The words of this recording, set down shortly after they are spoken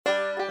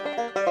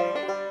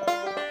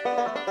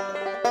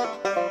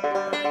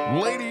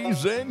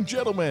Ladies and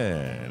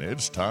gentlemen,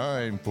 it's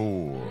time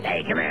for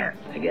Hey, come here.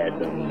 I got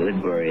something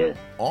good for you.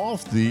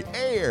 Off the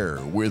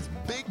Air with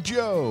Big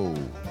Joe.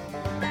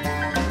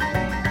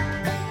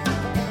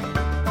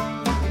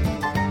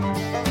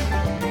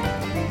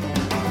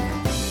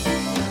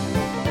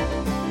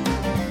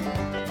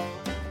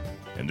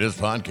 And this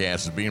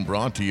podcast is being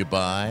brought to you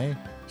by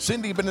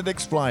Cindy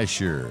Benedict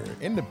Fleischer,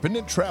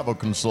 independent travel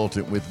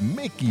consultant with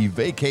Mickey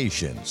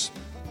Vacations.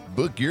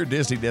 Book your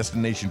Disney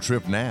destination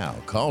trip now.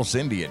 Call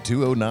Cindy at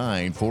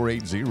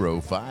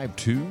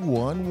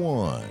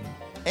 209-480-5211.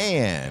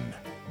 And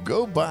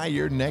go buy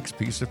your next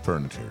piece of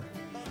furniture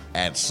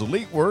at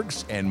Salite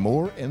Works and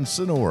more in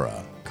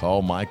Sonora.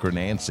 Call Mike or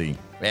Nancy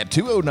at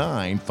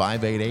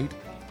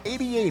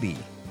 209-588-8080.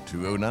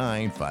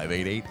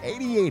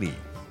 209-588-8080.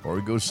 Or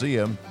go see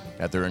them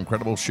at their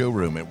incredible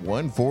showroom at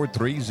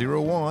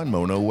 14301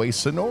 Mono Way,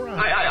 Sonora.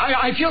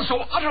 I feel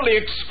so utterly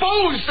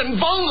exposed and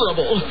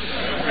vulnerable.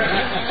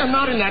 And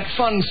not in that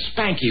fun,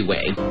 spanky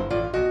way.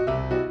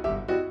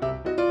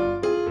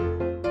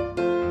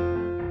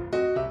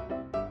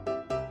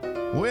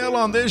 Well,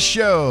 on this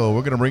show,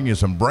 we're going to bring you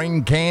some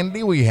brain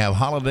candy. We have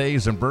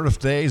holidays and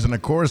birthdays. And,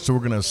 of course, we're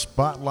going to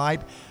spotlight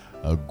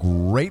a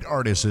great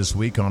artist this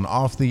week on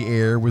Off the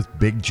Air with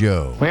Big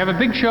Joe. We have a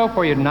big show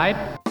for you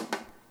tonight.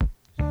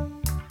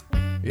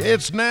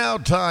 It's now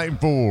time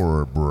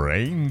for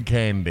brain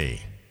candy.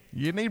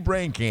 You need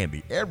brain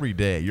candy every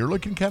day. You're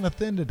looking kind of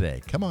thin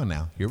today. Come on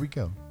now. Here we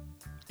go.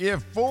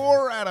 If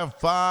 4 out of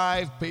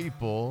 5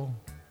 people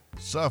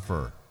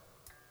suffer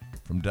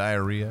from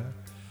diarrhea,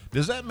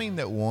 does that mean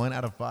that 1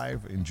 out of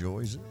 5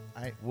 enjoys it?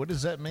 What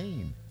does that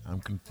mean?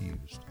 I'm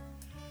confused.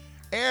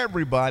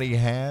 Everybody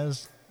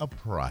has a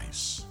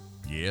price.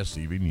 Yes,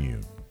 even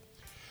you.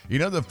 You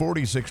know that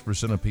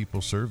 46% of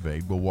people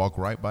surveyed will walk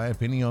right by a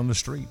penny on the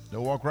street.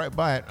 They'll walk right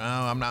by it. Oh,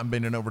 I'm not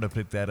bending over to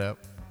pick that up.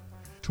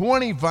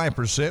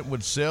 25%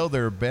 would sell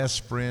their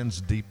best friend's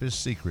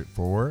deepest secret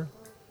for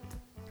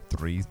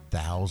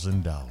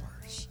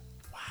 $3,000.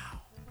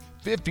 Wow.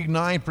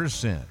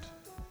 59%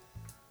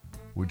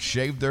 would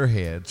shave their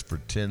heads for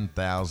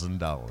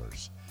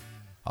 $10,000.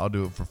 I'll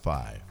do it for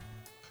 5.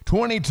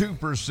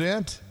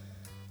 22%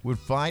 would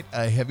fight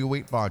a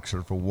heavyweight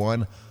boxer for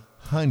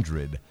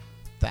 $100,000.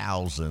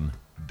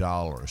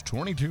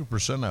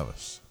 22% of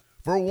us.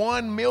 For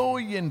 $1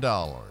 million,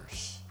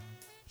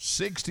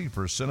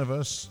 60% of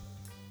us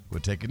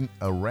would take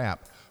a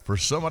rap for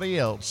somebody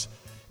else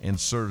and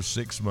serve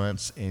 6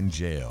 months in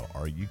jail.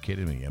 Are you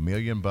kidding me? $1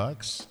 million?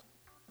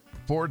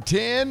 For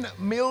 $10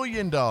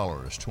 million,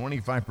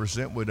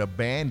 25% would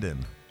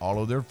abandon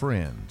all of their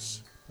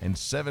friends, and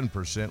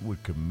 7%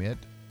 would commit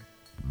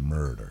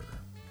murder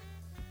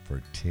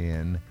for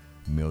 $10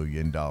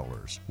 million.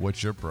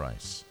 What's your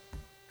price?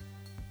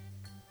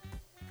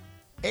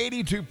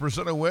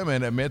 82% of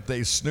women admit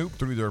they snoop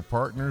through their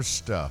partner's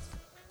stuff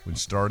when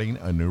starting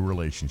a new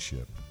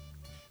relationship.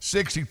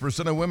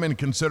 60% of women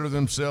consider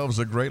themselves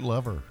a great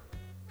lover.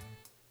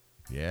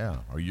 Yeah,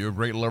 are you a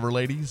great lover,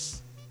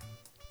 ladies?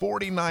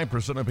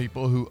 49% of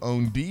people who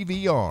own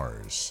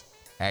DVRs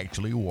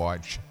actually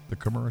watch the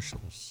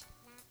commercials.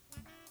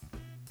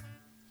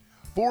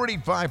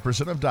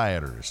 45% of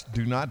dieters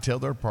do not tell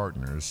their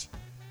partners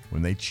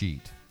when they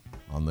cheat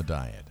on the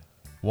diet.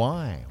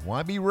 Why?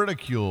 Why be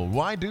ridiculed?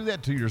 Why do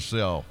that to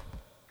yourself?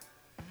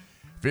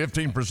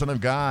 15% of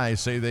guys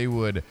say they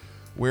would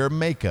wear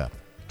makeup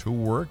to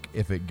work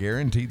if it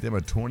guaranteed them a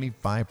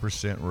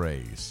 25%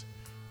 raise.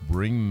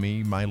 Bring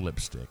me my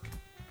lipstick.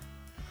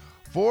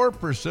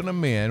 4% of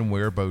men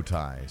wear bow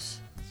ties.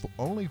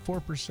 Only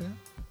 4%? How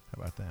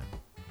about that?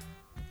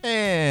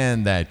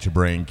 And that's your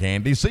brain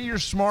candy. See, you're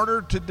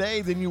smarter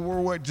today than you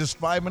were, just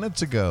 5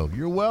 minutes ago.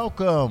 You're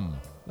welcome.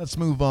 Let's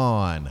move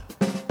on.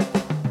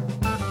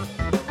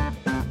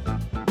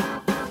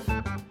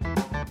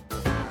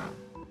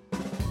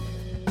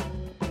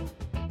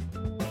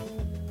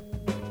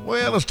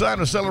 Well, it's time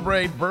to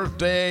celebrate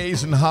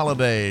birthdays and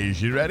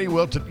holidays. You ready?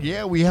 Well,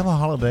 yeah, we have a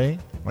holiday.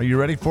 Are you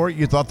ready for it?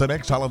 You thought the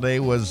next holiday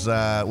was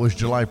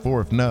July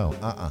 4th. No,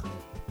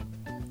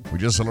 We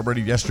just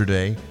celebrated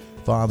yesterday,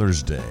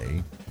 Father's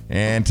Day.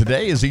 And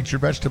today is Eat Your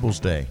Vegetables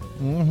Day.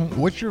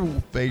 What's your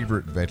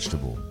favorite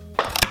vegetable?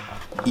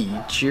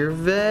 Eat your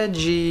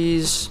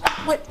veggies.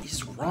 What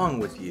is wrong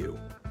with you?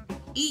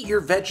 Eat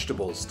your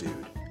vegetables,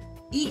 dude.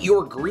 Eat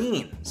your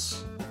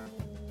greens.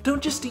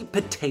 Don't just eat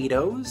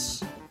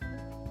potatoes.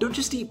 Don't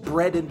just eat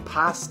bread and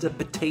pasta,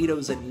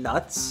 potatoes and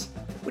nuts.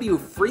 What are you, a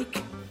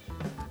freak?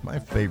 My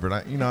favorite,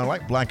 I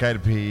like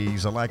black-eyed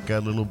peas. I like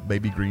little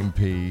baby green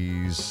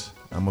peas.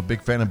 I'm a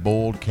big fan of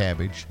boiled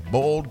cabbage.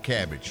 Boiled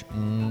cabbage.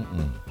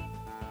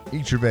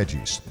 Eat your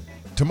veggies.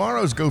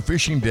 Tomorrow's Go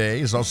Fishing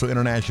Day is also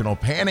International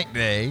Panic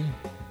Day.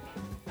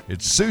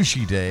 It's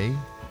Sushi Day.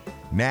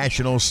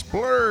 National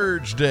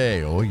Splurge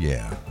Day. Oh,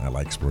 yeah, I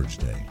like Splurge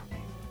Day.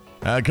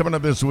 Coming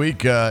up this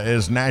week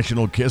is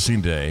National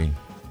Kissing Day.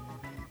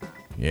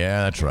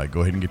 Yeah, that's right.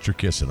 Go ahead and get your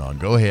kissing on.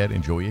 Go ahead,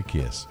 enjoy a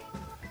kiss.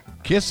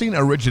 Kissing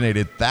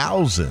originated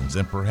thousands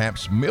and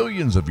perhaps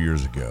millions of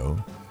years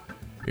ago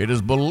It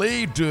is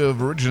believed to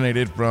have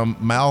originated from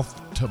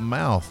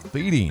mouth-to-mouth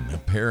feeding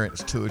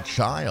parents to a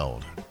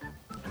child.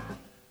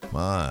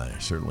 My,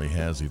 certainly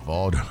has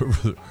evolved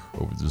over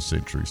the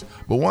centuries.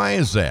 But why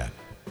is that?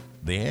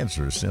 The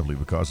answer is simply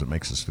because it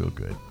makes us feel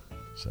good.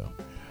 So,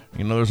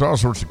 there's all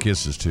sorts of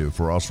kisses, too,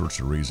 for all sorts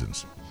of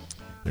reasons.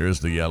 There's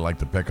the, like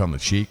the peck on the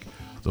cheek,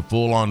 the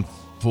full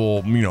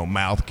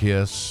mouth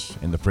kiss,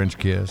 and the French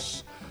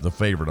kiss. The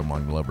favorite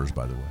among lovers,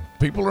 by the way.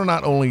 People are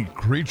not only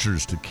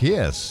creatures to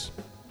kiss.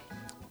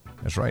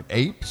 That's right.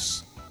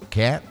 Apes,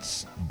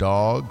 cats,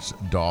 dogs,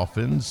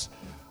 dolphins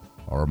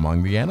are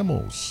among the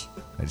animals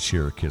that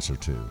share a kiss or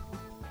two.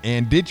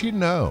 And did you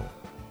know?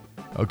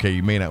 Okay,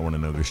 you may not want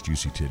to know this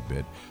juicy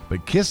tidbit,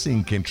 but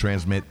kissing can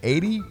transmit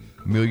 80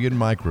 million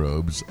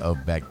microbes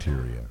of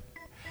bacteria.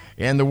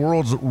 And the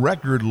world's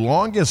record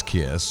longest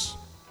kiss,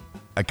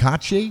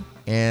 Akachi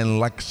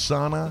and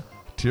Laksana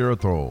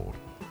Tirathol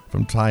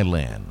from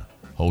Thailand,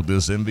 hold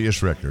this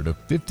envious record of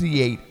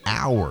 58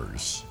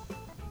 hours,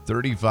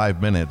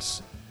 35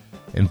 minutes,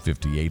 and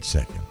 58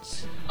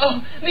 seconds.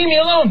 Oh, leave me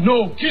alone.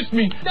 No, kiss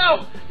me.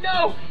 No,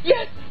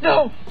 yes,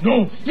 no,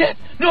 yes,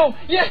 no,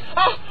 yes.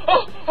 How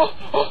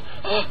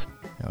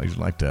would you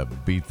like to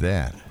beat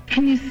that?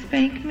 Can you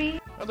spank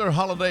me? Other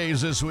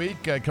holidays this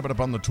week, coming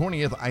up on the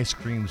 20th, Ice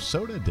Cream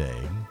Soda Day.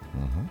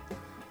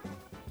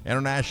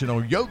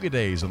 International Yoga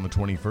Days on the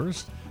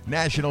 21st.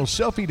 National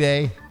Selfie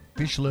Day,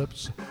 fish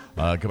lips,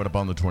 coming up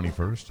on the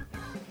 21st.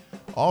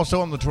 Also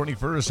on the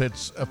 21st,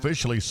 it's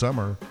officially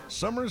summer.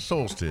 Summer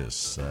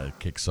solstice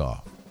kicks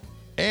off.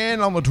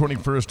 And on the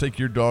 21st, take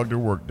your dog to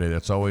work day.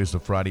 That's always the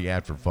Friday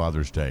after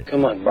Father's Day.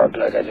 Come on, bark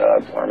like a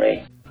dog for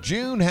me.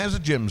 June has a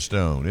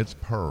gemstone. It's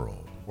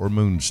pearl or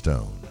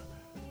moonstone.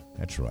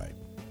 That's right.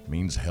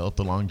 Means health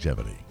and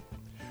longevity.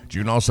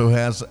 June also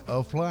has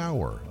a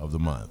flower of the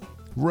month,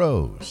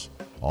 rose.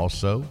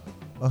 Also,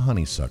 a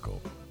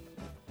honeysuckle.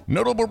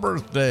 Notable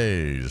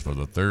birthdays for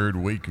the third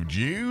week of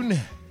June.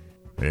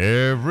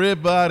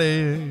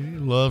 Everybody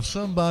loves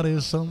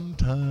somebody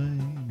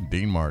sometime.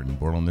 Dean Martin,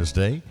 born on this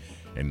day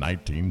in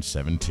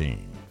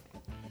 1917.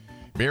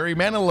 Barry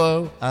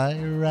Manilow, I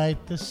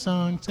write the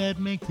songs that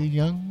make the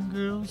young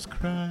girls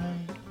cry.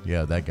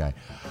 Yeah, that guy.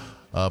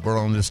 Born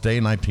on this day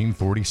in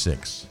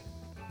 1946.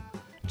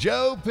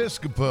 Joe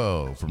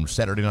Piscopo from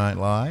Saturday Night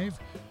Live,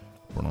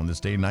 born on this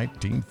day in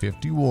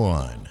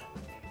 1951.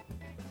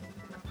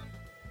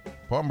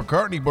 Paul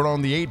McCartney, born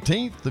on the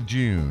 18th of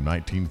June,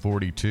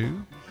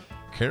 1942.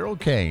 Carol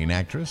Kane,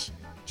 actress,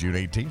 June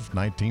 18th,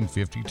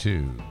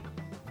 1952.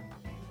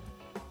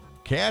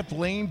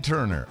 Kathleen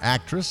Turner,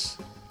 actress,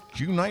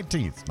 June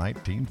 19th,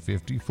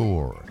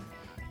 1954.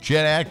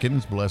 Chet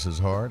Atkins, bless his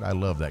heart, I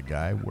love that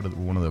guy,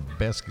 one of the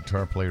best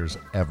guitar players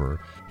ever.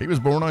 He was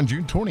born on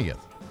June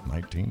 20th,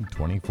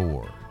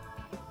 1924.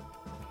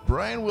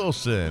 Brian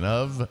Wilson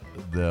of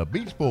the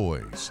Beach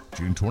Boys,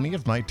 June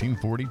 20th,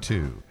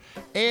 1942.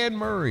 Anne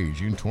Murray,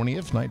 June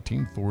 20th,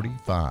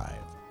 1945.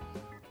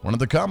 One of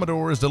the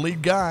Commodores, the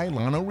lead guy,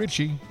 Lionel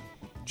Richie,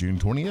 June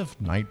 20th,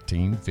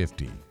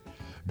 1950.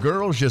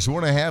 Girls Just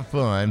Want to Have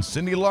Fun,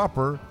 Cyndi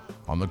Lauper,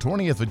 on the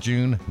 20th of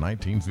June,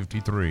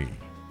 1953.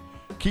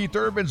 Keith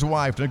Urban's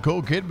wife,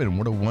 Nicole Kidman,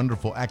 what a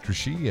wonderful actress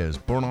she is,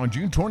 born on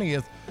June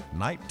 20th,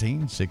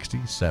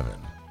 1967.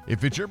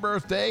 If it's your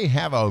birthday,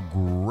 have a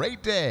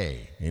great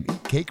day and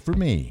eat cake for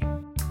me.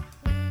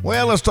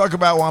 Well, let's talk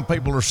about why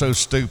people are so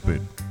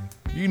stupid.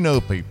 You know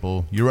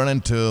people, you run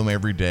into them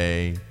every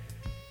day.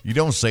 You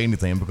don't say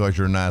anything because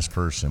you're a nice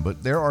person,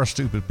 but there are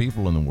stupid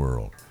people in the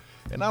world.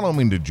 And I don't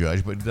mean to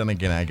judge, but then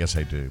again, I guess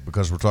I do,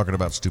 because we're talking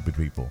about stupid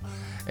people.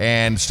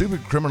 And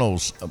stupid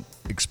criminals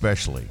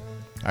especially.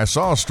 I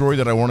saw a story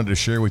that I wanted to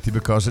share with you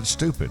because it's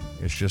stupid.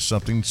 It's just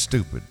something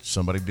stupid.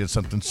 Somebody did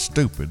something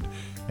stupid,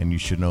 and you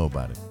should know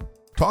about it.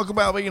 Talk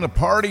about being a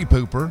party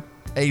pooper.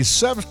 A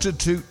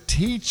substitute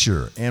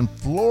teacher in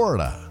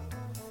Florida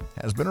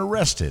has been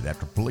arrested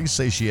after police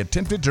say she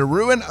attempted to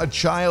ruin a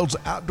child's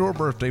outdoor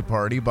birthday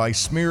party by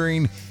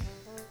smearing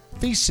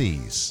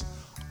feces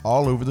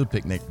all over the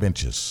picnic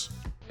benches.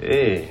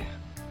 Hey,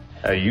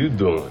 how you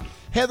doing?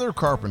 Heather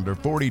Carpenter,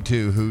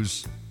 42,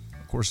 who's,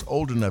 of course,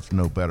 old enough to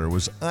know better,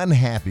 was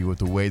unhappy with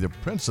the way the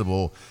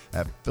principal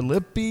at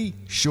Philippi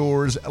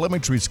Shores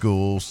Elementary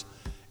Schools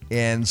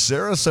in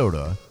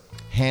Sarasota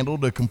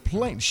handled a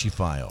complaint she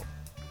filed.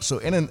 So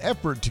in an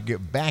effort to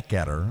get back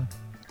at her,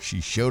 she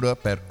showed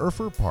up at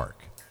Urfer Park,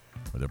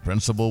 where the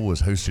principal was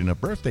hosting a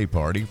birthday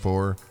party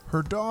for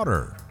her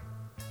daughter.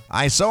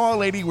 I saw a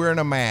lady wearing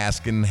a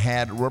mask and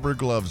had rubber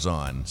gloves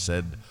on,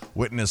 said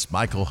witness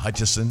Michael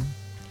Hutchison.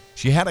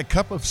 She had a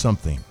cup of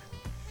something.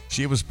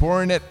 She was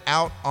pouring it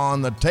out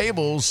on the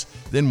tables,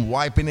 then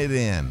wiping it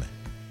in.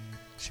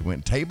 She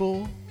went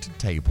table to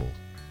table.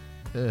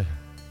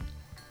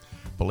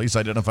 Police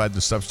identified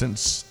the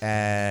substance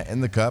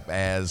in the cup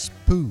as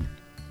poop,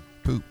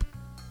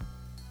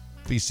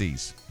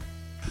 feces.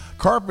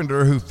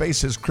 Carpenter, who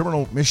faces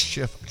criminal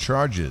mischief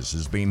charges,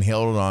 is being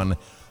held on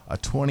a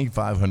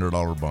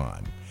 $2,500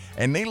 bond.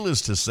 And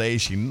needless to say,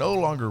 she no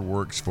longer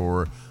works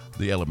for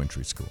the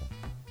elementary school.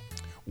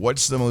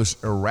 What's the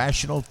most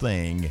irrational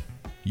thing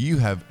you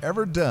have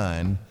ever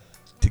done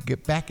to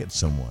get back at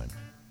someone?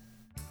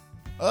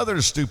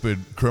 Other stupid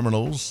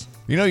criminals.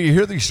 You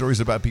hear these stories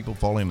about people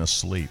falling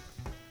asleep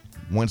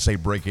once they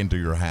break into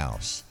your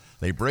house.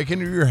 They break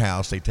into your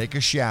house, they take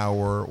a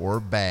shower or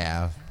a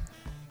bath,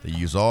 they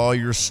use all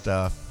your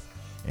stuff,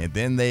 and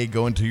then they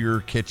go into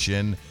your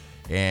kitchen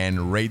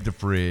and raid the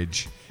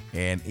fridge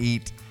and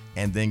eat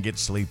and then get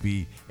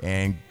sleepy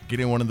and get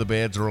in one of the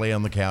beds or lay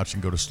on the couch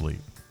and go to sleep.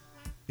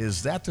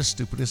 Is that the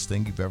stupidest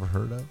thing you've ever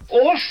heard of?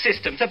 All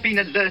systems have been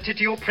alerted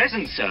to your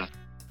presence, sir.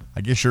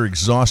 I guess you're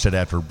exhausted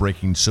after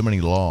breaking so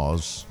many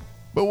laws.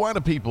 But why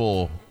do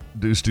people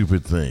do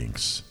stupid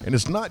things? And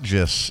it's not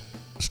just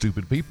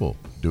stupid people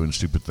doing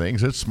stupid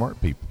things, it's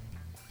smart people.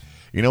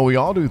 We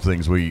all do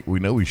things we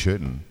know we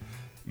shouldn't.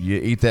 You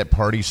eat that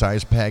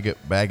party-sized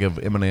bag of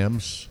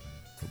M&Ms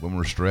when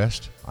we're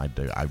stressed. I've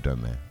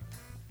done that.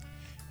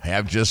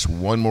 Have just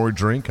one more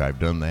drink. I've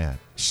done that.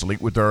 Sleep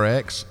with our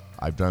ex.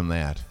 I've done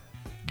that.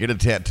 Get a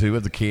tattoo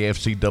of the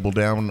KFC Double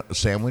Down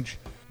sandwich.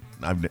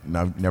 I've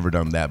never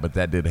done that, but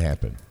that did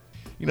happen.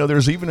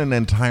 There's even an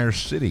entire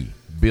city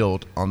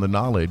built on the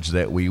knowledge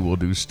that we will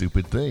do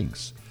stupid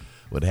things.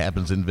 What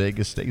happens in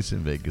Vegas stays in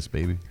Vegas,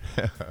 baby.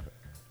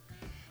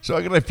 So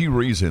I got a few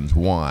reasons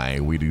why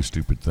we do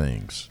stupid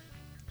things.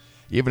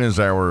 Even as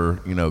our,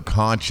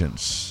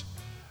 conscience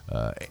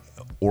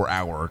or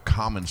our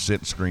common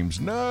sense screams,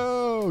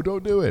 no,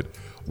 don't do it.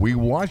 We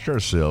watch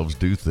ourselves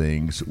do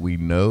things we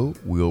know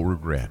we'll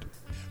regret.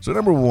 So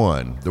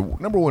the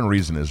number one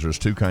reason is there's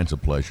two kinds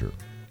of pleasure.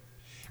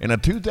 In a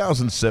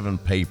 2007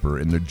 paper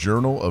in the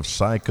Journal of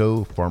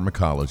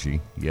Psychopharmacology,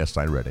 yes,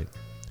 I read it,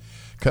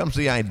 comes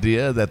the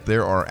idea that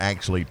there are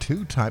actually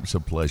two types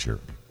of pleasure.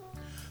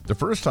 The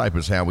first type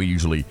is how we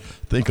usually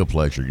think of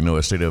pleasure,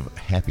 a state of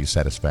happy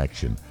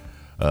satisfaction.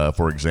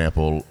 For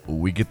example,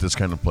 we get this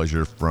kind of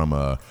pleasure from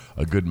a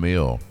good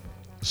meal,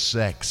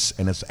 sex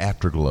and its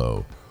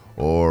afterglow,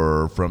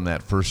 or from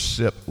that first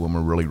sip when we're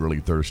really, really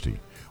thirsty.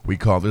 We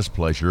call this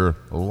pleasure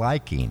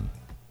liking.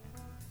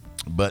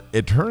 But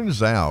it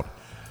turns out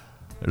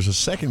there's a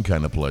second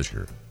kind of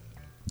pleasure,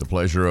 the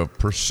pleasure of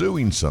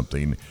pursuing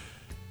something,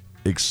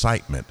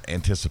 excitement,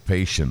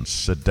 anticipation,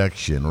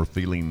 seduction, or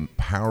feeling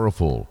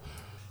powerful.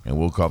 And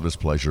we'll call this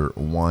pleasure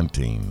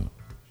wanting.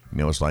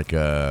 It's like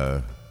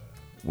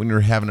when you're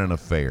having an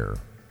affair.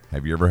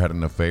 Have you ever had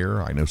an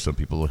affair? I know some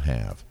people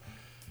have.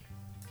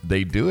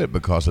 They do it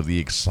because of the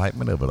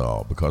excitement of it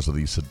all, because of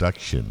the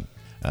seduction,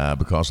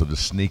 because of the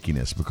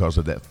sneakiness, because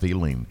of that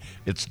feeling.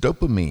 It's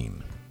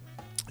dopamine.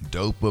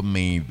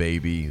 Dopamine,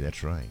 baby.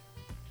 That's right.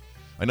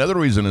 Another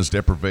reason is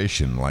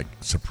deprivation, like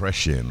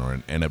suppression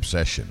or an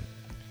obsession.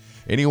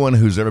 Anyone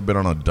who's ever been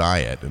on a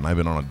diet, and I've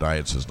been on a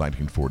diet since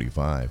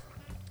 1945,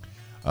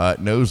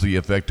 knows the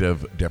effect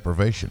of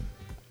deprivation.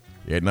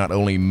 It not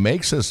only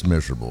makes us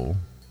miserable,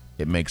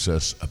 it makes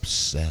us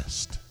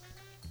obsessed.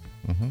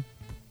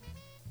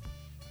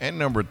 And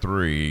number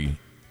 3,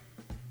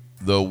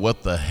 the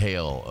what the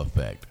hell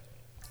effect.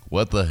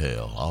 What the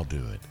hell? I'll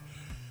do it.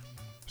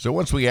 So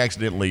once we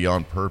accidentally,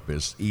 on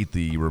purpose, eat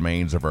the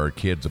remains of our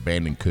kid's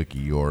abandoned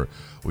cookie, or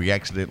we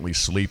accidentally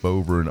sleep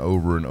over and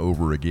over and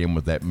over again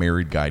with that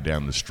married guy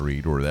down the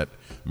street or that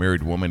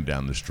married woman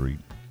down the street,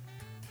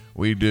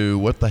 we do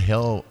what the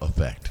hell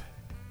effect.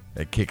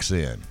 It kicks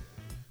in.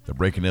 The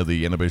breaking of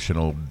the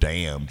inhibitional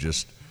dam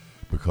just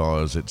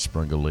because it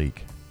sprung a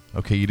leak.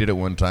 Okay, you did it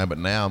one time, but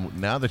now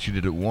that you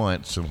did it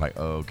once, it's like,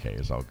 oh, okay,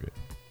 it's all good.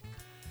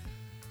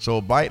 So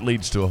a bite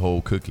leads to a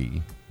whole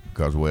cookie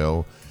because,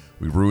 well,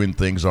 we've ruined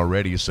things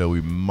already, so we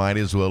might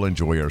as well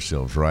enjoy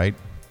ourselves, right?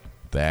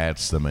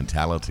 That's the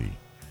mentality.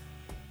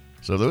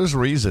 So those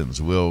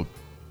reasons will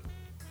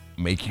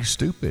make you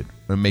stupid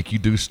and make you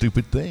do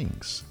stupid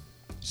things.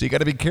 So you got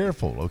to be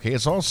careful, okay?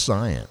 It's all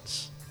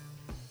science.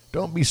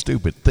 Don't be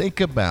stupid.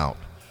 Think about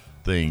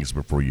things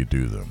before you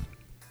do them.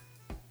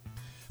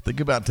 Think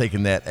about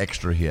taking that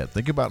extra hit.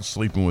 Think about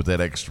sleeping with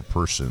that extra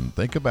person.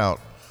 Think about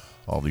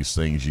all these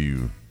things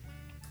you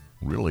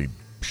really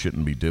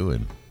shouldn't be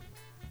doing.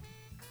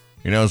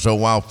 So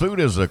while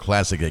food is a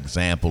classic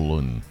example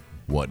and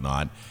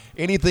whatnot,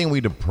 anything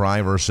we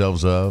deprive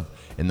ourselves of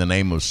in the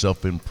name of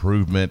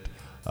self-improvement,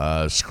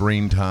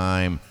 screen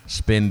time,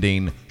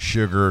 spending,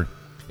 sugar,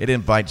 it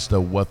invites the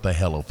what the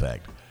hell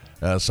effect.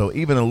 So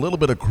even a little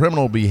bit of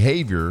criminal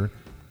behavior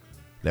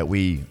that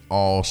we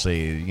all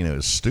say,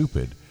 is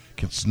stupid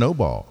can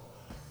snowball.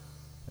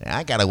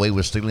 I got away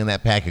with stealing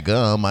that pack of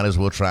gum. Might as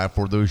well try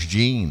for those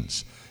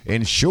jeans.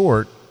 In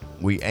short,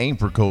 we aim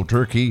for cold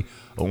turkey,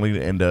 only to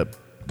end up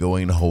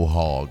going whole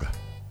hog.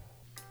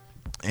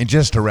 And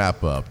just to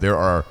wrap up, there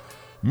are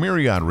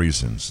myriad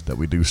reasons that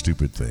we do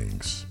stupid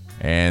things.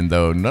 And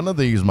though none of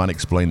these might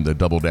explain the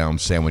double down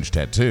sandwich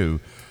tattoo,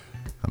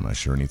 I'm not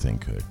sure anything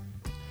could.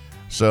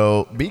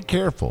 So be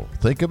careful.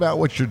 Think about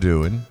what you're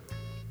doing.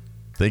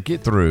 Think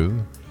it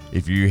through.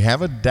 If you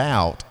have a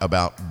doubt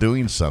about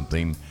doing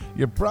something,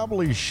 you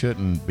probably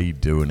shouldn't be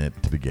doing it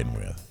to begin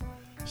with.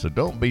 So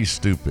don't be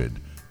stupid.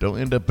 Don't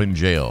end up in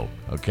jail,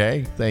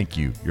 okay? Thank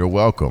you. You're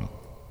welcome.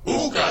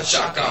 Ooga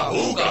chaka,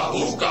 ooga,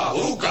 ooga,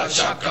 ooga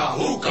chaka,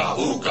 ooga,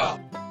 ooga.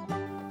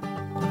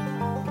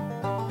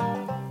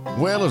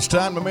 Well, it's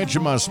time to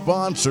mention my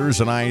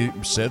sponsors, and I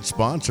said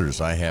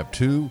sponsors. I have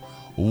two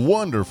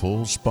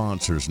wonderful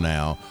sponsors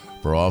now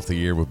for Off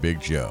the Air with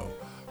Big Joe.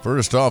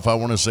 First off, I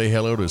want to say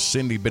hello to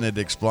Cindy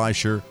Benedict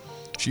Fleischer.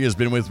 She has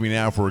been with me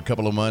now for a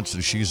couple of months,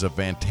 and she's a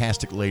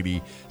fantastic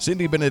lady.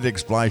 Cindy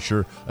Benedict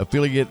Fleischer,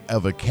 affiliate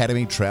of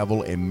Academy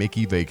Travel and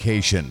Mickey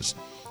Vacations.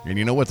 And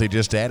you know what? They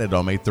just added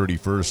on May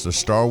 31st the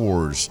Star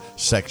Wars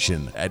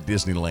section at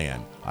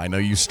Disneyland. I know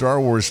you Star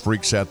Wars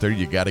freaks out there,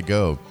 you got to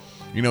go.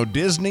 You know,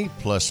 Disney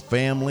plus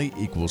family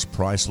equals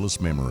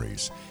priceless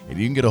memories. And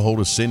you can get a hold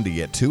of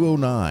Cindy at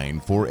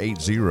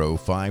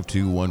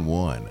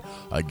 209-480-5211.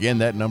 Again,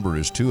 that number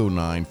is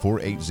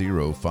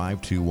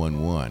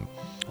 209-480-5211.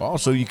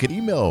 Also, you can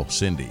email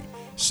Cindy,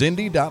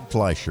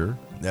 cindy.fleischer,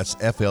 that's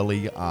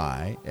Fleischer,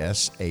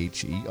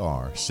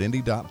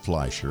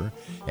 cindy.fleischer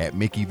at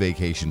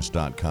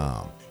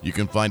mickeyvacations.com. You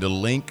can find a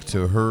link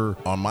to her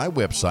on my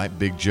website,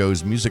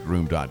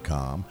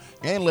 bigjoesmusicroom.com,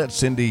 and let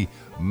Cindy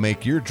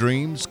make your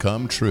dreams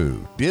come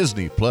true.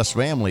 Disney plus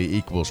family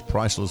equals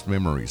priceless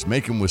memories.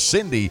 Make them with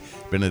Cindy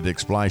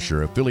Benedict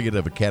Fleischer, affiliate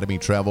of Academy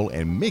Travel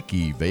and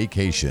Mickey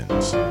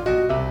Vacations.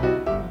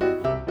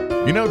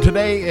 You know,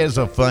 today is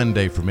a fun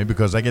day for me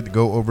because I get to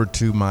go over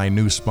to my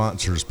new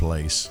sponsor's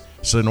place,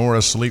 Sonora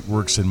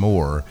Sleepworks and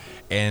More,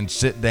 and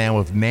sit down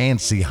with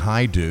Nancy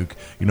Hyduke.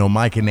 You know,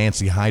 Mike and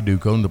Nancy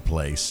Hyduke own the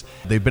place.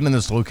 They've been in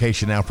this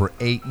location now for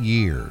 8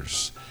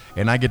 years.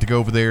 And I get to go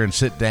over there and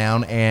sit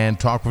down and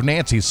talk with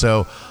Nancy.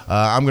 So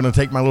I'm going to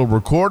take my little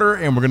recorder,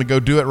 and we're going to go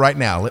do it right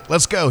now.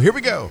 Let's go. Here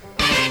we go.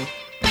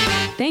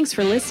 Thanks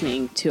for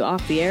listening to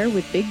Off the Air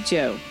with Big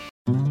Joe.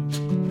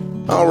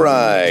 All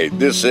right.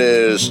 This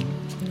is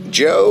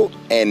Joe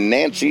and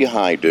Nancy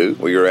Hyduke.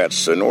 We are at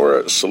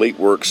Sonora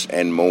Sleepworks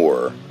and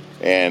More.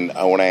 And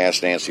I want to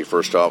ask Nancy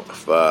first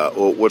off,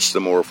 what's the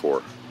more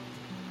for?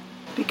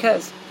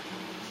 Because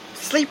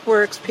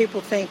Sleepworks,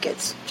 people think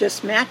it's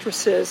just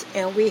mattresses,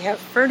 and we have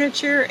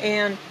furniture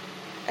and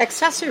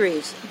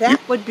accessories. That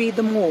would be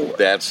the more.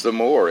 That's the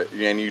more.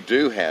 And you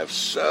do have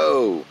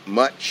so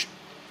much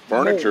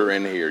furniture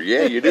in here.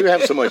 Yeah, you do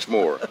have so much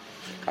more.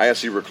 I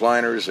see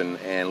recliners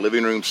and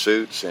living room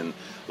suites and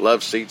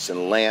love seats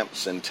and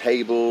lamps and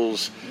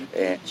tables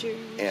and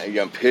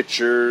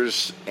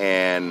pictures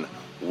and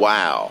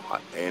wow.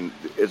 And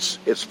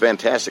it's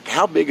fantastic.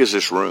 How big is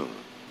this room?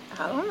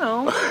 I don't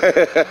know.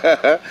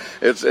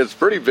 It's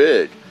pretty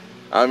big.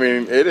 I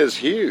mean, it is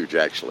huge,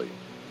 actually.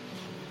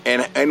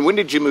 And when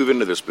did you move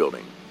into this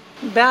building?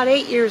 About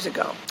 8 years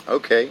ago.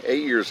 Okay,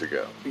 8 years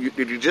ago.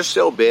 Did you just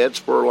sell beds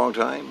for a long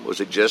time? Was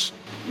it just...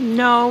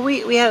 No,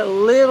 we had a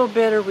little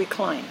bit of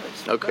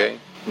recliners. Okay.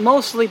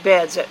 Mostly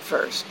beds at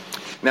first.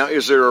 Now,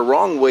 is there a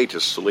wrong way to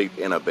sleep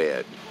in a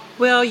bed?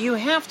 Well, you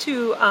have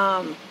to...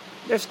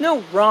 there's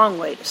no wrong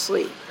way to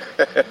sleep.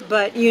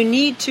 But you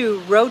need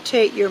to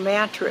rotate your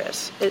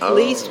mattress at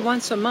least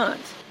once a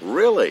month.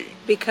 Really?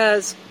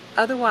 Because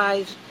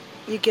otherwise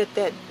you get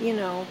that,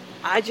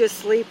 I just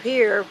sleep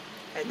here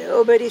and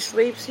nobody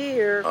sleeps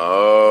here.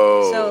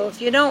 Oh. So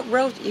if you don't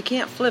rotate, you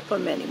can't flip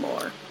them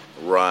anymore.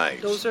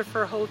 Right. Those are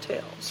for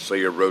hotels. So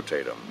you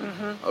rotate them.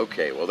 Mm-hmm.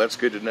 Okay, well, that's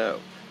good to know.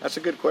 That's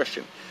a good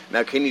question.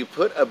 Now, can you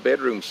put a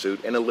bedroom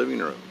suit in a living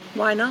room?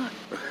 Why not?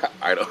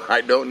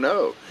 I don't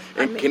know.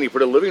 And can you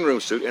put a living room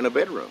suit in a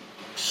bedroom?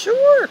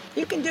 Sure.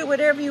 You can do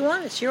whatever you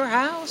want. It's your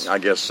house. I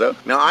guess so.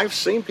 Now, I've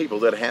seen people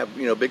that have,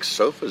 big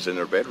sofas in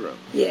their bedroom.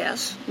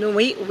 Yes. No,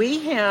 we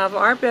have,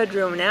 our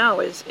bedroom now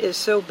is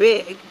so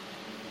big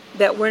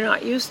that we're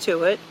not used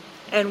to it.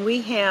 And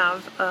we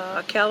have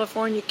a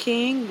California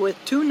King with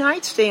 2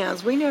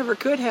 nightstands. We never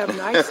could have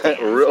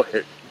nightstands.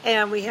 Really?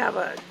 And we have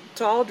a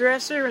tall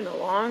dresser and a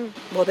long,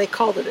 they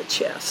called it a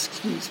chest,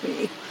 excuse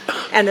me,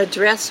 and a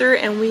dresser.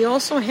 And we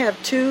also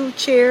have 2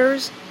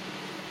 chairs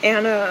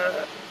and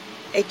a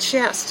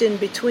chest in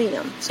between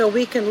them. So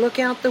we can look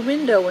out the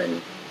window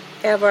and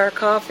have our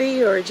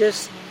coffee or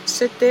just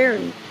sit there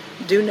and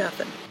do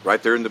nothing.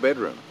 Right there in the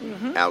bedroom.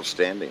 Mm-hmm.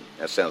 Outstanding.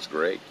 That sounds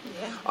great.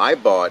 Yeah. I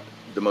bought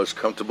the most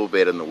comfortable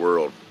bed in the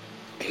world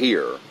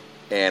here,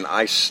 and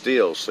I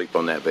still sleep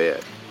on that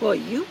bed. Well,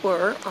 you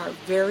were our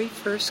very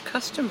first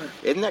customer.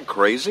 Isn't that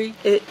crazy?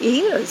 It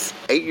is.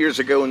 8 years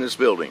ago in this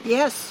building.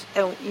 Yes,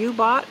 and you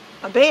bought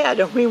a bed,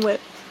 and we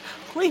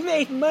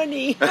made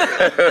money.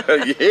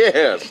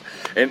 Yes,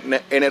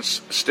 and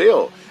it's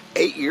still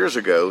 8 years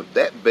ago.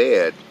 That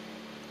bed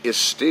is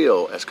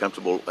still as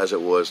comfortable as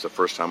it was the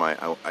first time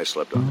I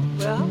slept on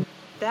it. Well,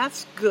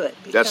 that's good.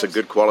 That's a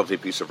good quality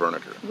piece of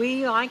furniture.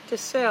 We like to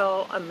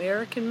sell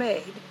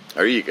American-made.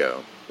 There you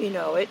go.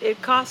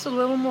 It costs a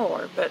little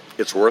more, but...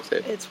 It's worth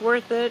it. It's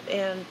worth it,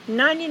 and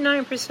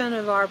 99%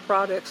 of our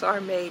products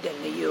are made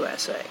in the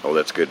USA. Oh,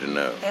 that's good to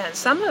know. And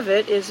some of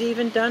it is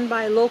even done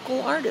by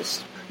local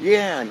artists.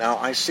 Yeah, now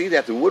I see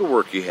that, the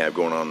woodwork you have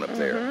going on up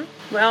there.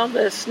 Well,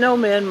 the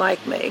snowman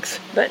Mike makes,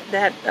 but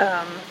that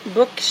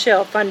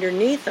bookshelf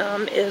underneath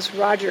them is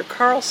Roger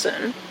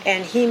Carlson,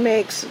 and he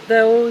makes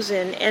those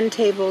in end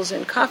tables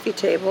and coffee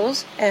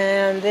tables.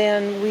 And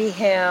then we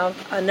have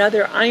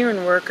another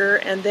iron worker,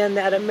 and then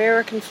that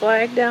American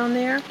flag down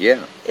there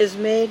is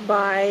made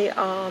by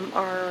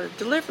our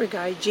delivery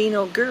guy,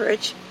 Gino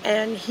Gurich,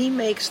 and he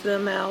makes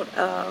them out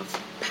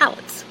of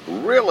pallets.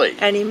 Really?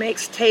 And he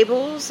makes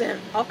tables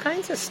and all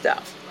kinds of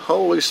stuff.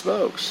 Holy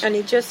smokes. And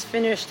he just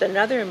finished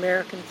another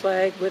American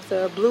flag with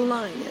a blue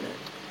line in it.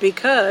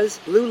 Because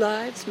blue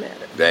lives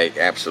matter. They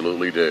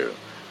absolutely do.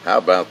 How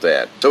about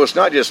that? So it's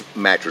not just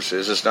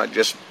mattresses, it's not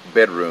just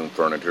bedroom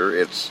furniture,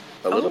 it's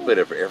a little bit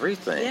of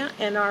everything. Yeah,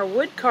 and our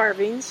wood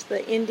carvings,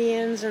 the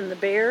Indians and the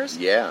bears,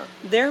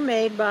 they're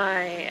made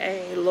by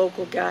a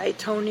local guy,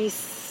 Tony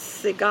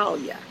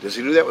Segalia. Does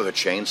he do that with a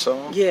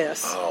chainsaw?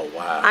 Yes. Oh,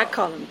 wow. I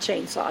call him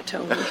Chainsaw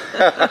Tony.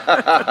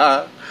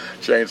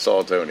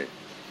 Chainsaw Tony.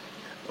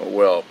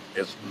 Well,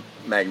 it's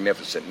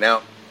magnificent.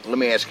 Now, let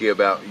me ask you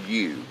about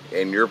you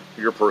and your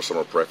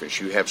personal preference.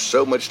 You have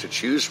so much to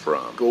choose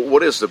from.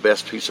 What is the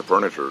best piece of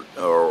furniture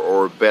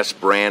or best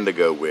brand to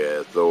go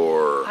with?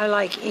 Or I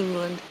like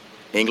England.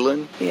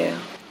 England? Yeah.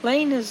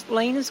 Lane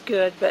is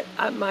good, but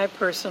my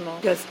personal,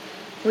 because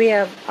we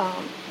have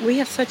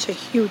such a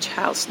huge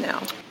house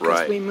now.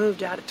 Because we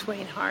moved out of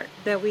Twain Harte,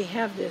 that we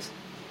have this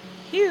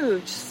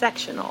huge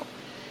sectional.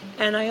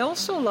 And I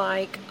also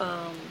like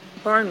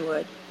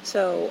Barnwood,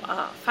 so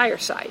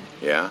Fireside.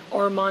 Yeah.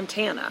 Or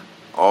Montana.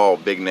 All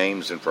big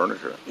names in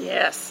furniture.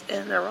 Yes,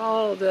 and they're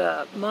all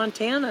the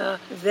Montana.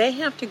 They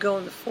have to go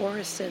in the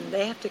forest and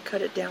they have to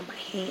cut it down by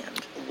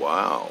hand.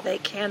 Wow. They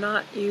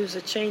cannot use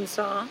a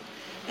chainsaw,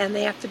 and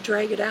they have to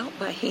drag it out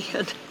by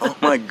hand. Oh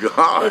my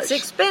gosh. It's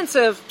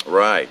expensive.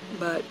 Right.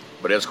 But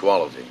it's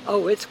quality.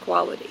 Oh, it's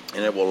quality.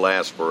 And it will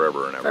last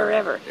forever and ever.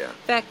 Forever. Yeah. In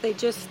fact, they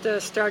just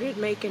started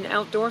making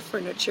outdoor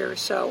furniture,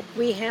 so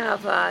we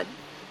have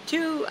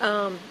two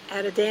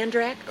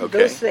Adirondack,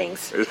 those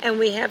things, and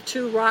we have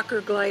 2 rocker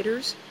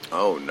gliders.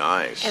 Oh,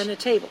 nice. And a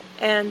table,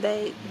 and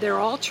they're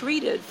all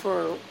treated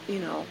for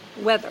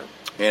weather.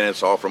 And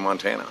it's all from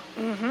Montana.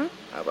 Mm-hmm.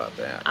 How about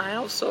that? I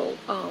also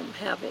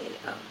have a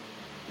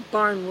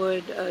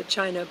Barnwood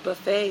China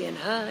buffet in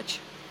Hutch.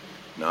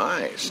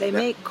 Nice. They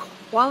make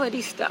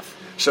quality stuff.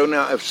 So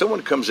now, if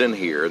someone comes in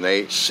here and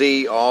they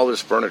see all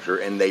this furniture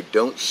and they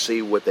don't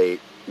see what they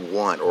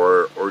want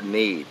or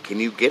need, can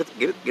you get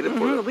it for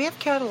them? We have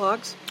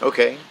catalogs.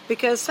 Okay.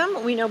 Because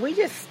we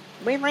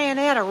ran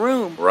out of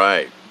room.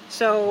 Right.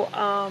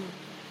 So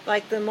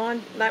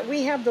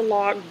we have the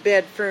log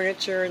bed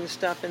furniture and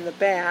stuff in the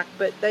back,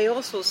 but they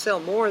also sell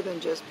more than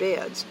just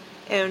beds.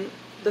 And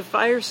the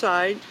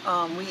Fireside,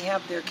 we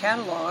have their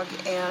catalog,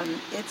 and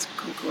it's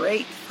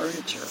great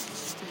furniture,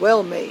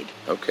 well made.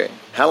 Okay.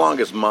 How long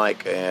has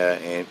Mike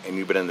and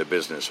you've been in the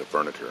business of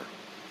furniture?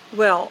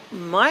 Well,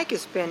 Mike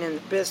has been in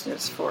the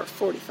business for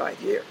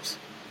 45 years.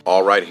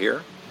 All right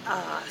here?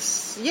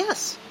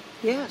 Yes.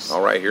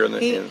 All right here in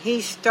the... He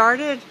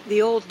started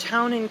the old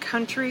Town and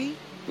Country.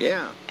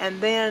 Yeah.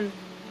 And then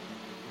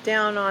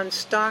down on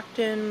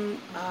Stockton,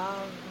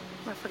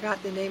 I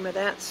forgot the name of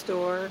that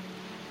store.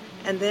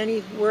 And then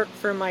he worked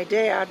for my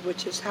dad,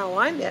 which is how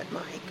I met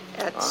Mike,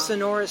 at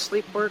Sonora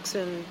Sleepworks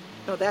and...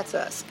 No, that's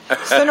us.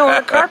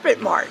 Sonora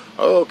Carpet Mart.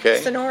 Oh,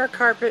 okay. Sonora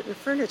Carpet and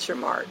Furniture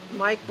Mart.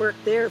 Mike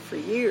worked there for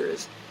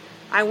years.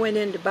 I went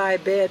in to buy a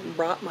bed and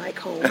brought Mike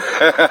home.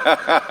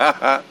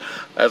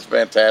 That's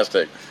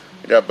fantastic.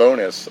 You got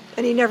bonus.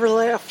 And he never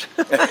left.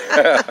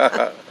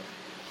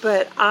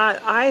 But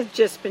I've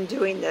just been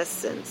doing this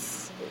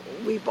since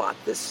we bought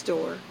this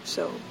store.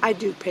 So I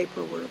do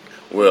paperwork.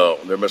 Well,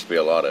 there must be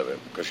a lot of it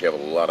because you have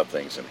a lot of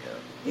things in here.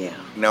 Yeah.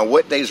 Now,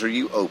 what days are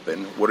you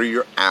open? What are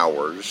your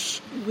hours?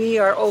 We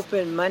are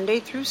open Monday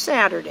through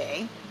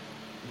Saturday,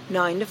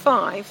 9 to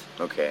 5.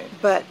 Okay.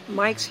 But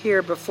Mike's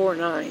here before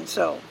 9,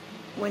 so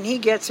when he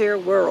gets here,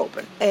 we're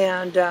open.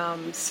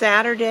 And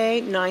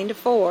Saturday, 9 to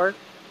 4,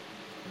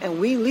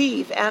 and we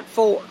leave at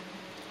 4.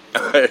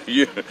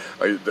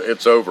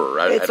 It's over,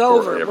 right? It's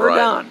over. Yeah, we're right.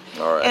 done.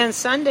 All right. And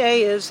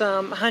Sunday is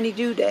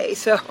honeydew day,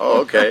 so...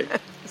 Oh, okay.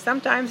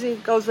 Sometimes he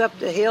goes up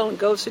the hill and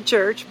goes to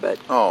church, but...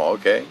 Oh,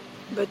 okay.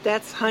 But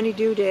that's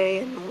honeydew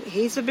day, and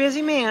he's a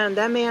busy man.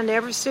 That man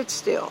never sits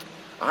still.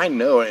 I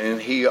know, and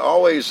he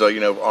always,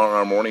 on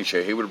our morning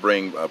show, he would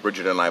bring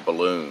Bridget and I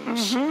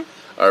balloons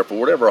for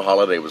whatever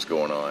holiday was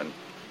going on.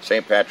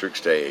 St. Patrick's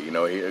Day,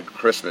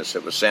 Christmas,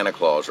 it was Santa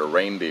Claus or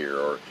reindeer,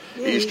 or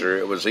Easter,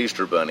 it was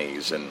Easter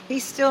bunnies. And he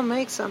still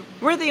makes them.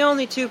 We're the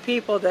only 2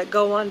 people that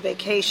go on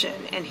vacation,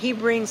 and he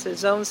brings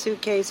his own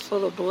suitcase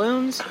full of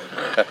balloons,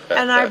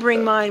 and I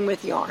bring mine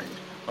with yarn.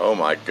 Oh,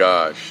 my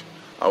gosh.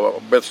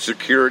 With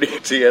security,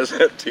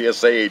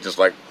 TSA, just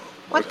like,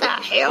 what the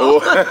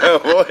hell?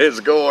 What is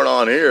going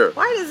on here?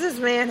 Why does this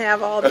man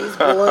have all these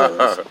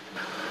balloons?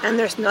 And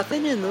there's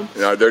nothing in them.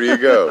 No, there you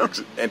go.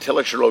 And tell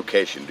us your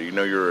location. Do you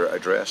know your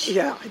address?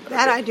 Yeah,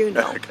 that I do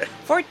know. Okay.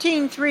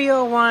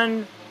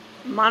 14301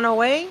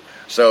 Monoway.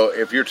 So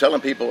if you're telling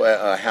people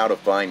how to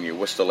find you,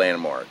 what's the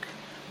landmark?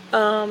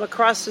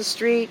 Across the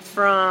street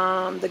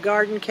from the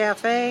Garden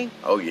Cafe.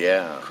 Oh,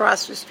 yeah.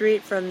 Across the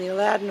street from the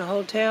Aladdin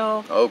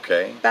Hotel.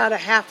 Okay. About a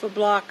half a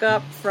block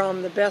up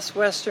from the Best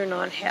Western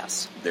on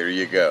Hess. There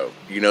you go.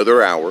 You know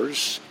their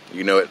hours.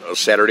 You know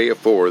Saturday at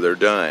 4, they're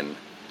done.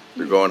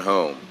 They're going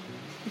home.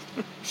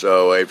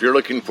 So if you're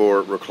looking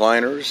for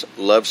recliners,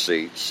 love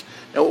seats.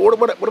 Now, what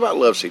about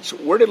love seats?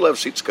 Where did love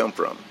seats come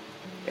from?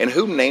 And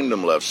who named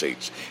them love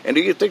seats? And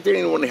do you think that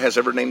anyone has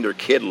ever named their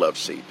kid love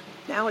seat?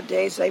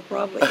 Nowadays, they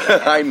probably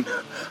have.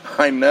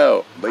 I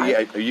know. But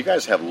yeah, you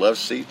guys have love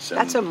seats?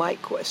 That's a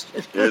Mike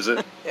question. Is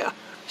it? Yeah.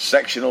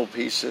 Sectional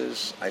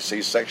pieces. I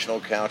see sectional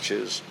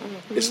couches.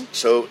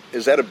 Mm-hmm.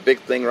 Is that a big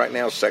thing right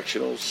now,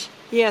 sectionals?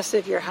 Yes,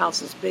 if your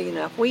house is big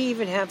enough. We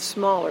even have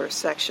smaller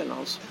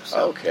sectionals.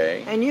 So,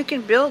 okay. And you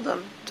can build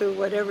them to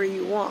whatever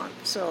you want.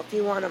 So if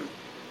you want them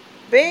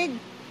big,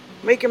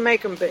 we can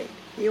make them big.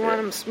 You want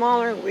them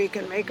smaller, we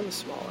can make them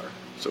smaller.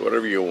 So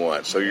whatever you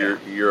want. So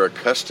you're a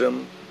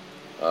custom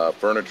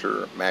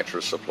furniture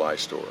mattress supply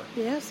store.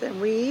 Yes,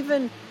 and we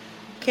even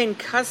can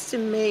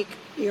custom make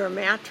your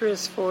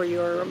mattress for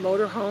your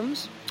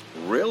motorhomes.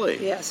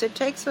 Really? Yes, it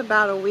takes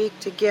about a week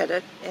to get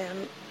it,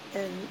 and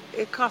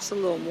it costs a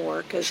little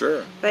more because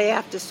they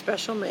have to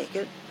special make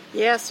it.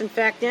 Yes, in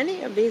fact,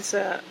 any of these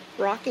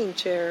rocking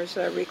chairs,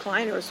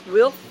 recliners,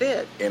 will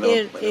fit in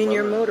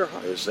your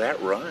motorhome. Is that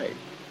right?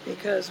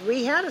 Because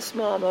we had a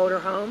small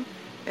motorhome,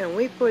 and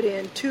we put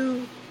in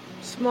 2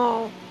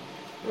 small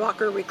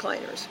rocker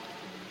recliners.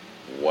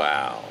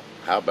 Wow.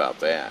 How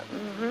about that?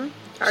 Mm-hmm.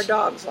 Our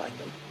dogs like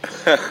them.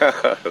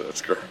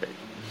 That's great.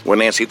 Well,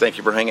 Nancy, thank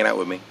you for hanging out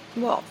with me.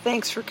 Well,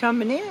 thanks for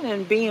coming in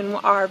and being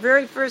our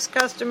very first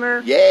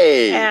customer.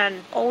 Yay!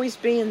 And always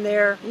being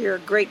there. You're a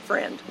great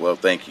friend. Well,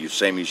 thank you.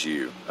 Same as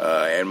you.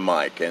 And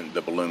Mike and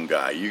the balloon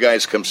guy. You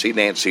guys come see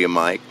Nancy and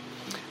Mike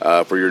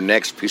for your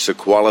next piece of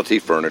quality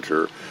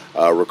furniture.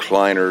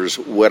 Recliners,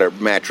 whatever,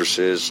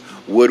 mattresses,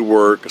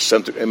 woodwork,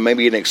 something, and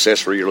maybe an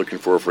accessory you're looking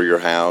for your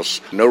house.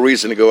 No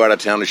reason to go out of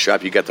town to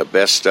shop. You got the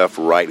best stuff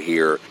right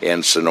here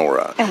in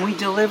Sonora. And we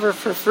deliver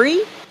for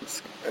free.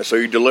 So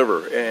you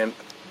deliver, and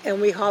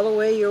we haul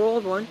away your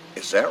old one.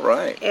 Is that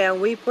right?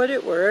 And we put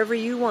it wherever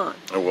you want.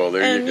 Oh, well,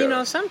 there you go.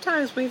 And,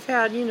 sometimes we've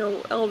had,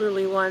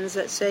 elderly ones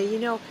that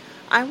say,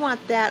 I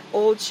want that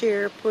old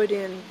chair put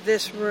in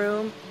this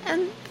room.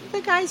 And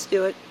the guys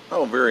do it.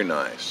 Oh, very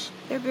nice.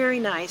 They're very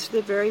nice.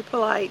 They're very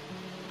polite.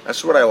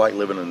 That's what I like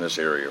living in this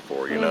area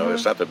for,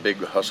 It's not the big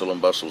hustle and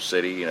bustle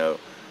city,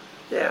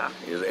 Yeah.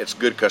 It's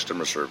good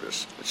customer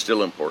service. It's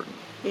still important.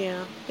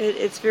 Yeah,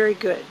 it's very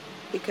good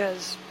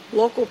because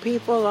local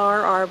people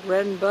are our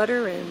bread and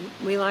butter, and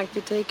we like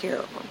to take care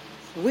of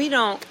them. We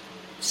don't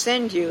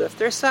send you, if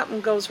there's something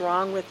goes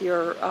wrong with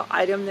your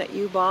item that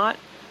you bought,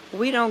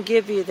 we don't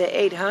give you the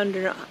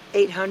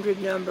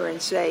 800 number and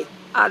say,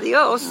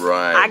 adios,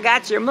 right. I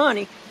got your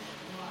money.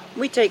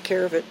 We take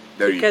care of it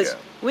because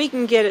we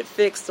can get it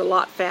fixed a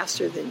lot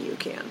faster than you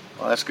can.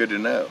 Well, that's good to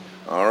know.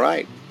 All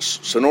right.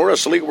 Sonora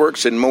Sleep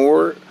Works and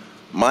more.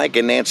 Mike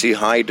and Nancy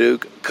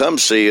Hyduke. Come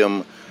see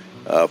them.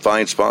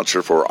 Fine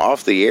sponsor for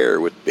Off the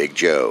Air with Big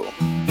Joe.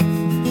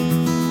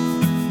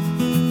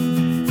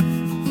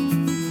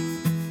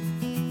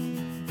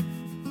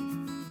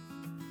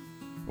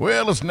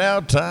 Well, it's now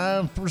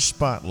time for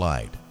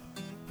Spotlight.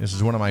 This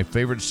is one of my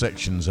favorite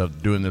sections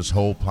of doing this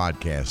whole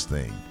podcast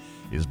thing,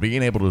 is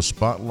being able to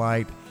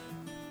spotlight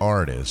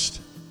artists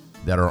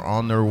that are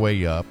on their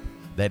way up,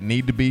 that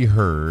need to be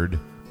heard,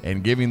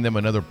 and giving them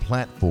another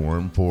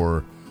platform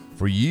for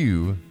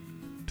you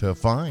to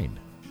find.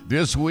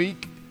 This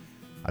week,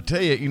 I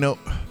tell you,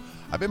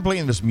 I've been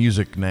playing this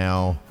music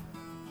now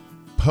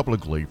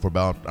publicly for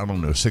about,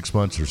 6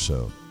 months or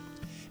so.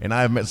 And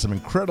I've met some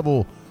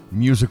incredible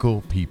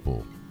musical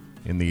people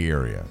in the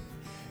area.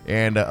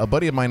 And a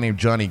buddy of mine named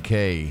Johnny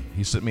K,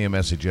 he sent me a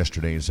message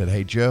yesterday and said,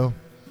 hey, Joe,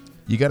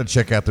 you got to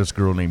check out this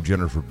girl named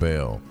Jennifer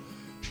Bell.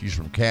 She's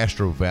from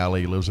Castro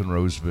Valley, lives in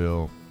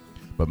Roseville.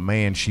 But,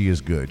 man, she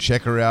is good.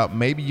 Check her out.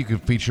 Maybe you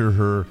could feature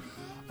her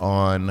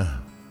on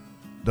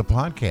the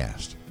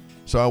podcast.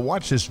 So I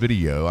watched this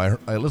video.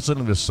 I listened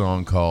to this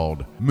song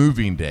called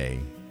Moving Day.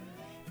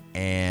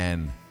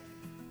 And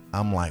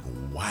I'm like,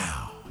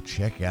 wow,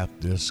 check out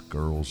this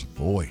girl's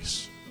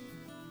voice.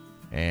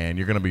 And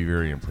you're going to be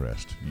very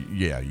impressed.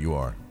 Yeah, you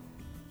are.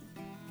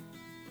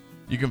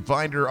 You can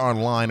find her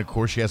online. Of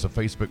course, she has a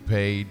Facebook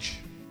page.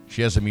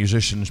 She has a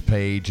musician's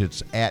page.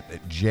 It's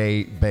at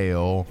J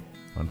Bell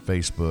on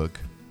Facebook.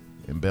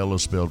 And Bell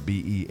is spelled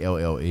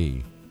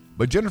B-E-L-L-E.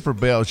 But Jennifer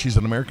Bell, she's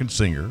an American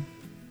singer,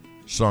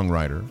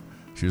 songwriter.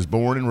 She was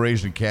born and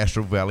raised in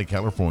Castro Valley,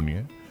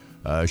 California.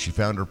 She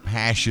found her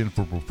passion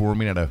for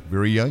performing at a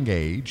very young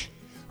age.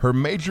 Her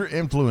major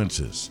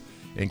influences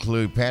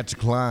include Patsy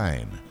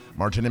Cline,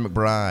 Martina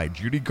McBride,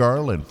 Judy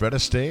Garland, Fred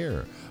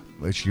Astaire.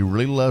 But she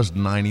really loves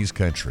 90s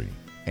country,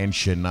 and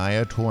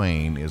Shania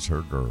Twain is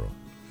her girl.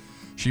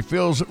 She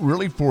feels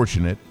really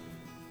fortunate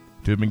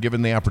to have been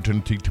given the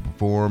opportunity to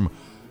perform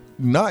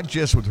not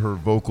just with her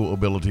vocal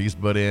abilities,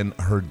 but in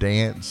her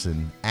dance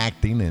and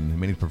acting in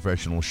many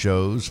professional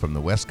shows from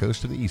the West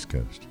Coast to the East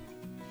Coast.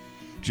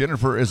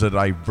 Jennifer is a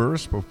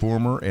diverse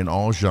performer in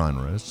all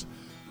genres.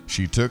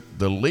 She took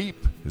the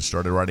leap and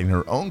started writing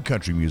her own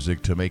country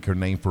music to make her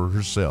name for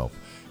herself,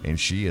 and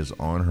she is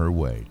on her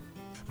way.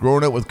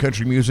 Growing up with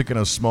country music in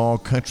a small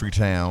country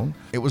town,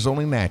 it was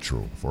only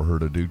natural for her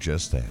to do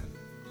just that.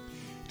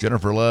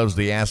 Jennifer loves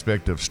the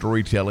aspect of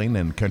storytelling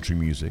and country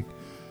music.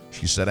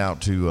 She set out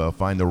to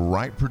find the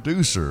right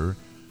producer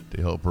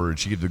to help her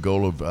achieve the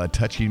goal of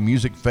touching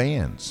music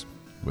fans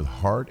with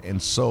heart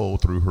and soul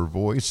through her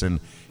voice and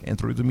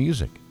through the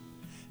music.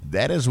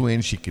 That is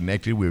when she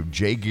connected with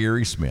J.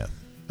 Gary Smith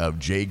of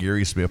J.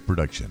 Gary Smith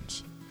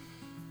Productions.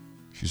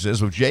 She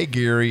says with J.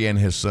 Gary and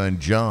his son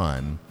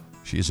John,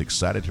 she is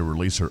excited to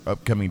release her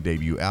upcoming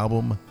debut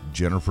album,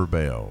 Jennifer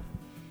Bell.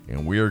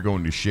 And we are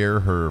going to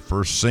share her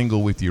first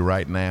single with you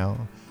right now.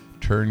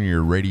 Turn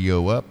your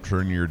radio up,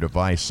 turn your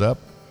device up.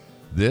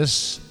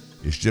 This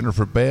is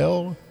Jennifer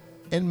Bell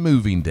and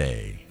Moving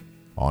Day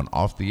on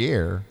Off the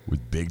Air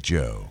with Big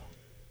Joe.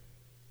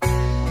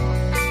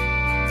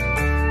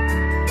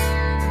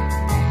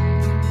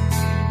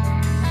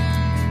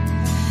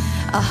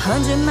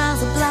 100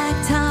 miles of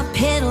blacktop,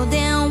 pedal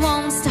down,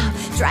 won't stop,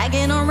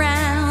 dragging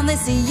around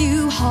this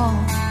U-Haul.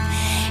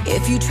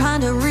 If you try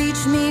to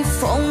reach me,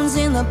 phone's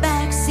in the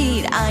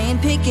backseat, I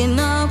ain't picking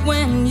up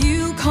when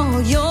you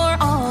call. You're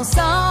all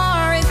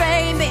sorry,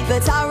 baby,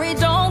 but sorry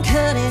don't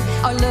cut it.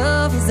 Our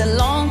love is a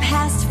long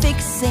past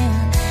fixing.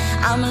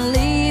 I'm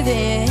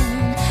leaving,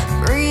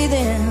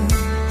 breathing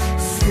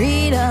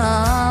freedom.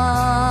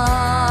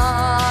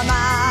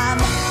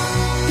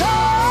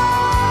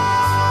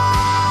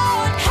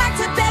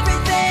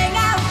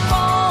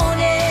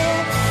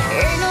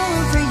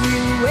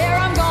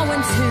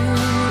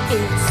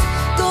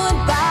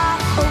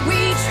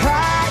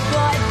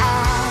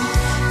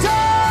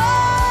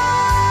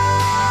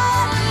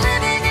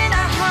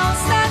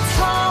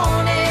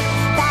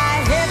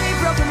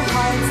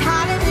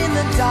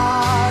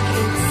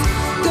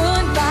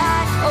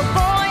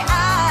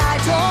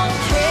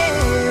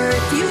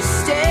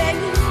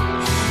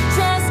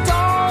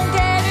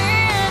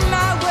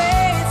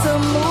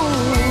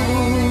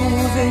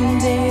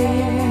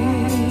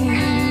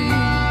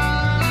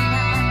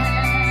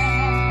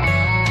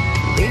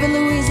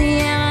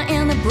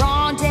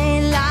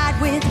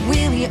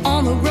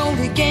 On the road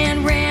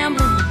again,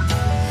 rambling,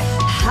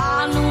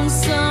 high noon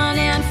sun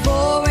and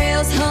 4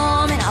 rails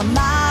humming, on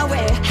my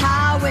way,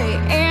 highway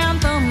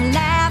anthem,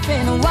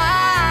 laughing.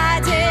 Why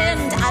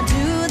didn't I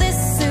do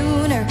this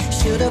sooner?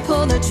 Should've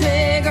pulled the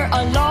trigger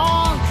a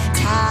long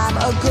time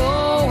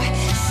ago.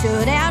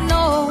 Should have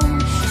known,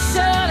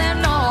 should have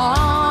known.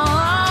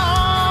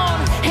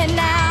 And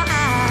now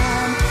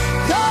I'm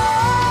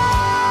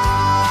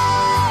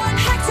gone,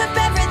 packed up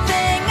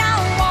everything I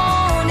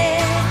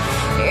wanted.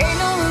 Ain't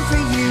no room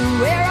for you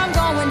where I'm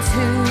going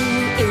to.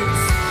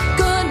 It's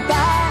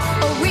goodbye,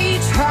 oh, we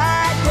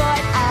tried,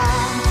 but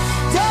I'm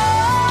done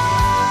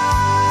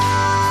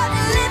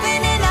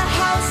living in a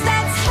house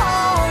that's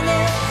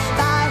haunted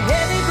by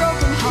heavy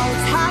broken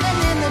hearts hiding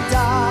in the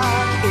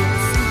dark.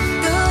 It's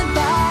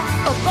goodbye,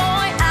 oh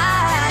boy,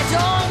 I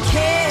don't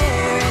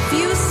care if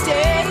you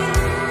stay.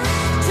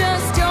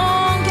 Just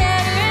don't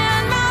get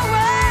in my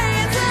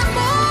way. It's a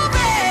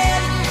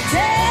moving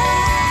day.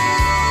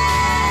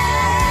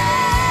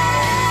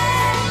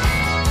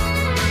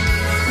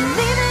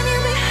 Leaving you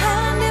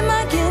behind in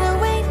my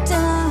getaway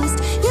dust.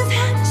 You've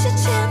had your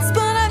chance,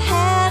 but I've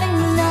had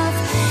enough.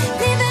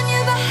 Leaving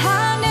you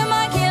behind in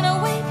my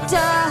getaway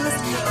dust.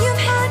 You've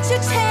had your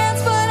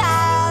chance, but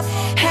I've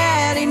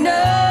had enough.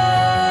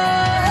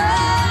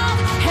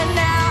 And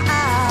now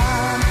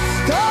I'm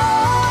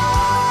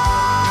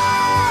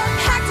gone,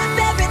 packed up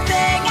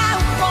everything I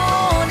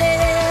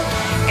wanted.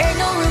 Ain't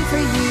no room for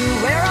you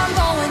where I'm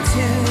going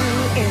to.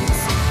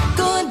 It's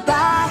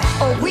goodbye,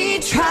 oh, we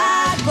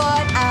tried,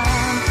 but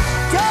I'm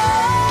done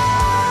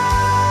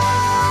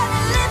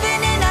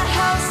living in a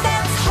house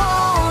that's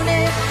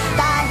haunted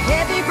by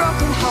heavy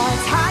broken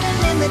hearts hiding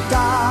in the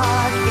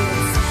dark.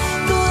 It's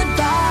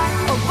goodbye,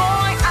 oh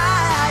boy,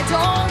 I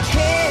don't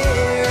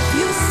care if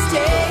you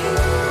stay.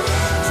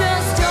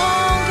 Just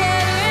don't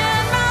get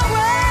in my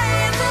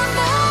way. It's a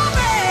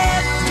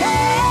moving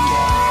day.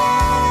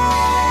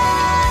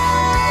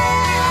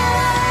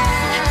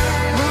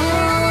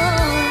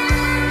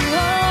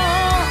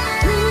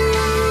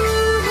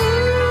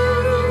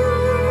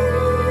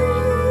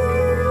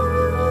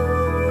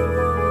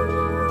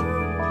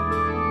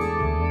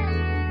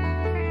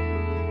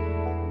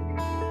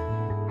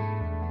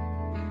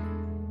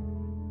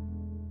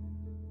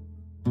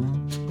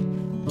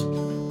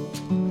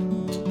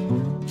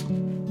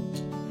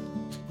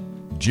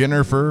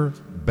 Jennifer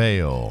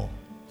Bell.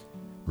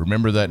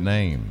 Remember that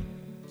name.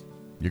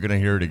 You're going to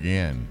hear it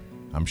again,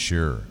 I'm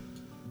sure.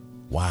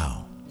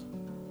 Wow.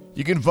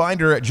 You can find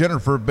her at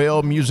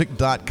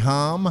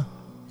jenniferbellmusic.com.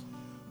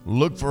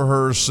 Look for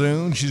her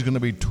soon. She's going to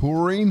be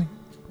touring.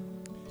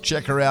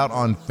 Check her out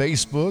on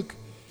Facebook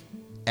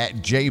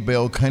at J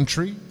Bell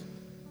Country.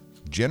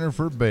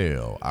 Jennifer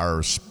Bell,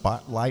 our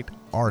spotlight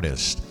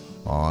artist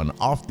on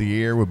Off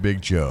the Air with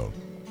Big Joe.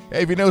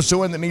 Hey, if you know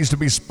someone that needs to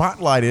be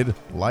spotlighted,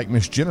 like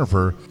Miss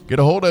Jennifer, get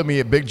a hold of me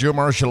at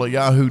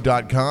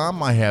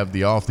BigJoeMarshall@yahoo.com. I have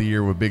the Off the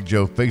Air with Big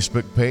Joe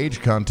Facebook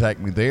page. Contact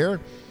me there.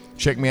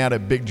 Check me out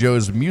at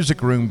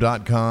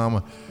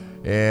BigJoe'sMusicRoom.com.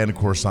 And, of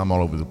course, I'm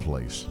all over the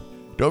place.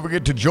 Don't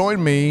forget to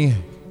join me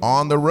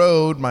on the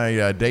road.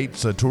 My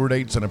dates, tour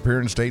dates, and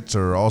appearance dates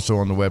are also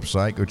on the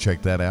website. Go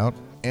check that out.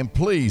 And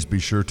please be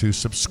sure to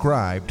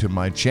subscribe to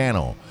my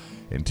channel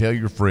and tell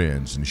your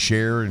friends and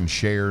share and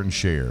share and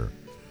share.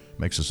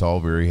 Makes us all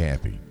very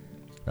happy.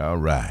 All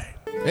right.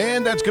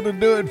 And that's going to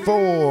do it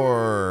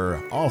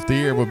for Off the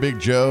Air with Big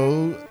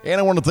Joe.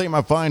 And I want to thank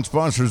my fine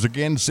sponsors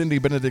again, Cindy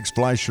Benedict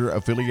Fleischer,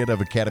 affiliate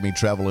of Academy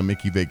Travel and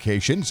Mickey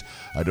Vacations.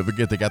 Don't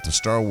forget they got the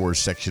Star Wars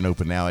section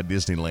open now at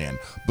Disneyland.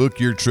 Book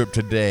your trip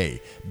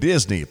today.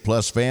 Disney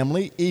plus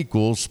family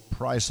equals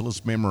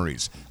priceless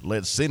memories.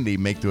 Let Cindy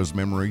make those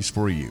memories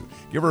for you.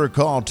 Give her a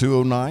call,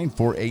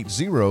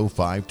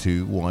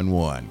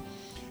 209-480-5211.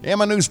 And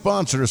my new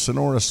sponsor,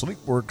 Sonora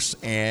Sleepworks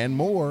and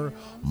more,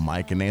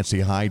 Mike and Nancy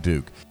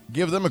Hyduke.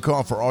 Give them a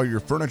call for all your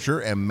furniture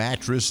and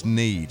mattress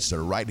needs.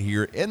 They're right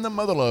here in the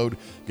Motherlode.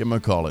 Give them a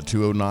call at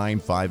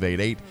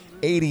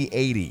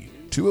 209-588-8080.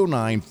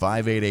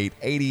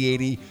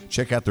 209-588-8080.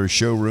 Check out their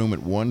showroom at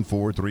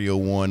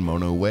 14301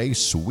 Mono Way,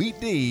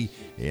 Suite D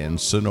in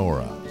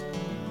Sonora.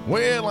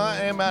 Well,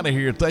 I am out of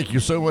here. Thank you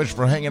so much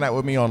for hanging out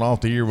with me on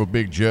Off the Air with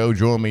Big Joe.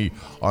 Join me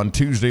on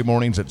Tuesday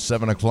mornings at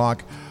 7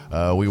 o'clock.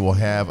 We will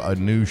have a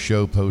new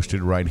show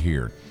posted right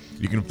here.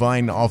 You can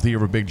find Off the Air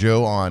with Big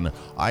Joe on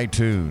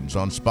iTunes,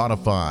 on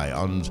Spotify,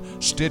 on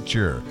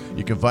Stitcher.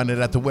 You can find it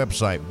at the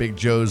website,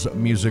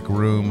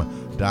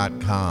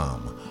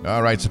 BigJoe'sMusicRoom.com.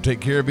 All right, so take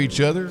care of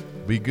each other,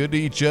 be good to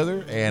each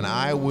other, and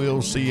I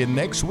will see you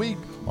next week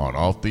on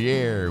Off the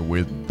Air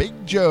with Big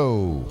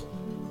Joe.